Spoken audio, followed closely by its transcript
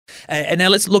And now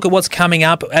let's look at what's coming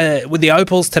up with the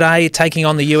Opals today taking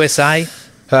on the USA.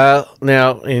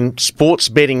 Now, in sports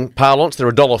betting parlance, they're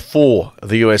 $1.04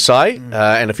 the USA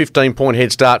and a 15-point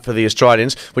head start for the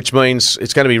Australians, which means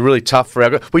it's going to be really tough for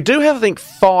our... We do have, I think,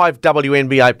 5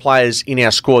 WNBA players in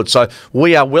our squad, so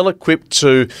we are well equipped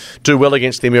to do well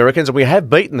against the Americans, and we have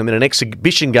beaten them in an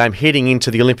exhibition game heading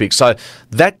into the Olympics. So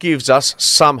that gives us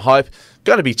some hope.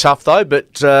 Going to be tough, though,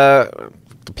 but...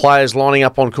 the players lining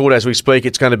up on court as we speak.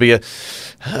 It's going to be a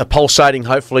pulsating,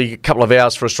 hopefully, a couple of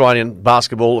hours for Australian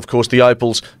basketball. Of course, the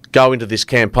Opals go into this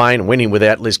campaign winning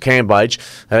without Liz Cambage.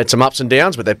 Had some ups and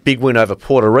downs, but that big win over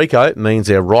Puerto Rico means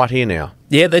they're right here now.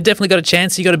 Yeah, they've definitely got a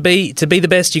chance. To be the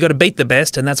best, you got to beat the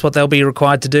best, and that's what they'll be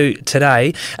required to do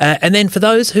today. And then for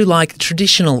those who like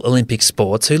traditional Olympic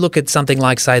sports, who look at something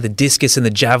like, say, the discus and the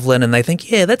javelin, and they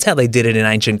think, yeah, that's how they did it in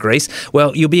ancient Greece.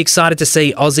 Well, you'll be excited to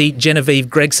see Aussie Genevieve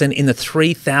Gregson in the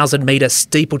 3,000-metre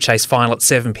steeplechase final at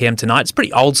 7 p.m. tonight. It's a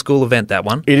pretty old-school event, that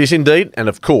one. It is indeed, and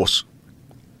of course...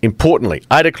 Importantly,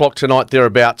 8 o'clock tonight,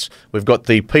 thereabouts, we've got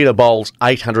the Peter Bowles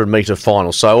 800-metre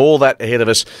final. So all that ahead of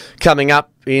us coming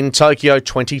up in Tokyo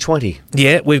 2020.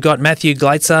 Yeah, we've got Matthew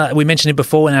Glaetzer. We mentioned him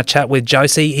before in our chat with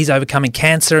Josie. He's overcoming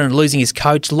cancer and losing his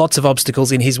coach. Lots of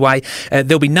obstacles in his way.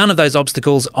 There'll be none of those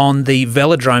obstacles on the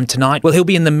velodrome tonight. Well, he'll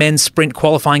be in the men's sprint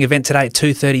qualifying event today at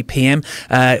 2:30 p.m.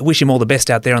 Wish him all the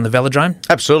best out there on the velodrome.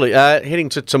 Absolutely. Heading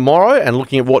to tomorrow and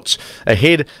looking at what's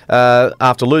ahead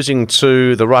after losing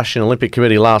to the Russian Olympic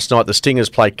Committee last night, the Stingers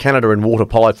play Canada in water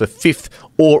polo for 5th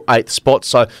or 8th spots,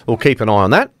 so we'll keep an eye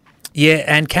on that. Yeah,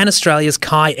 and can Australia's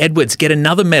Kai Edwards get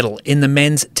another medal in the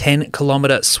men's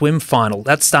 10-kilometre swim final?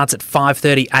 That starts at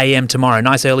 5:30 a.m. tomorrow.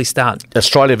 Nice early start.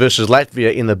 Australia versus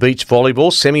Latvia in the beach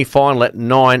volleyball semi-final at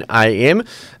 9 a.m.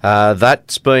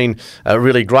 That's been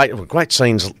really great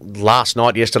scenes last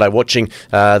night, yesterday, watching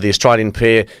the Australian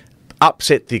pair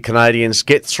upset the Canadians,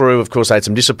 get through. Of course, they had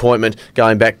some disappointment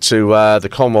going back to the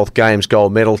Commonwealth Games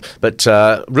gold medal, but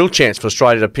real chance for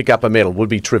Australia to pick up a medal would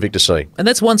be terrific to see. And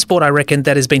that's one sport, I reckon,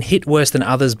 that has been hit worse than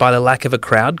others by the lack of a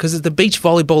crowd, because the beach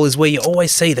volleyball is where you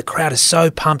always see the crowd is so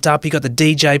pumped up. You've got the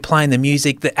DJ playing the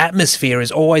music. The atmosphere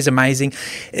is always amazing.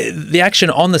 The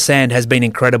action on the sand has been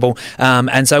incredible,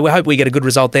 and so we hope we get a good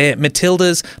result there.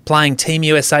 Matildas playing Team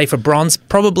USA for bronze.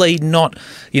 Probably not,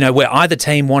 where either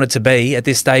team wanted to be at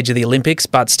this stage of the Olympics,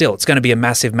 but still, it's going to be a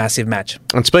massive, massive match.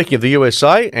 And speaking of the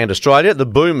USA and Australia, the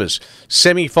Boomers,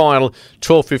 semi-final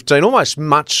 12:15, almost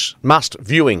must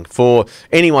viewing for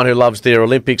anyone who loves their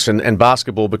Olympics and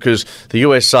basketball, because the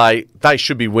USA, they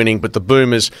should be winning, but the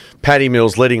Boomers, Paddy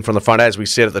Mills leading from the front, as we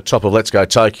said at the top of Let's Go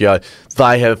Tokyo,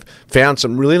 they have found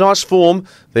some really nice form.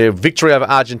 Their victory over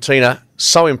Argentina,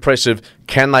 so impressive.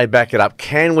 Can they back it up?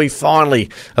 Can we finally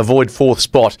avoid 4th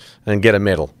spot and get a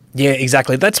medal? Yeah,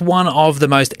 exactly. That's one of the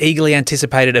most eagerly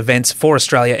anticipated events for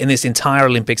Australia in this entire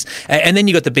Olympics. And then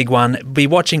you got the big one. Be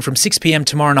watching from 6 p.m.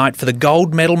 tomorrow night for the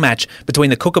gold medal match between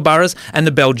the Kookaburras and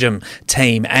the Belgium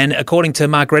team. And according to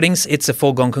Mark Reddings, it's a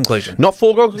foregone conclusion. Not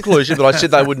foregone conclusion, but I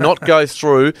said they would not go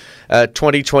through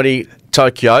 2020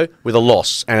 Tokyo with a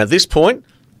loss. And at this point,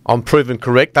 I'm proven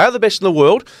correct. They are the best in the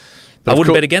world. I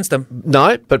wouldn't bet against them.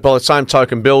 No, but by the same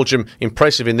token, Belgium,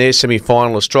 impressive in their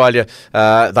semi-final. Australia, they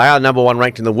are number 1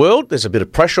 ranked in the world. There's a bit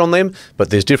of pressure on them,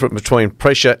 but there's difference between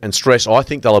pressure and stress. I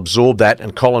think they'll absorb that,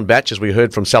 and Colin Batch, as we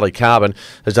heard from Sally Carbon,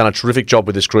 has done a terrific job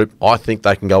with this group. I think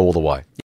they can go all the way.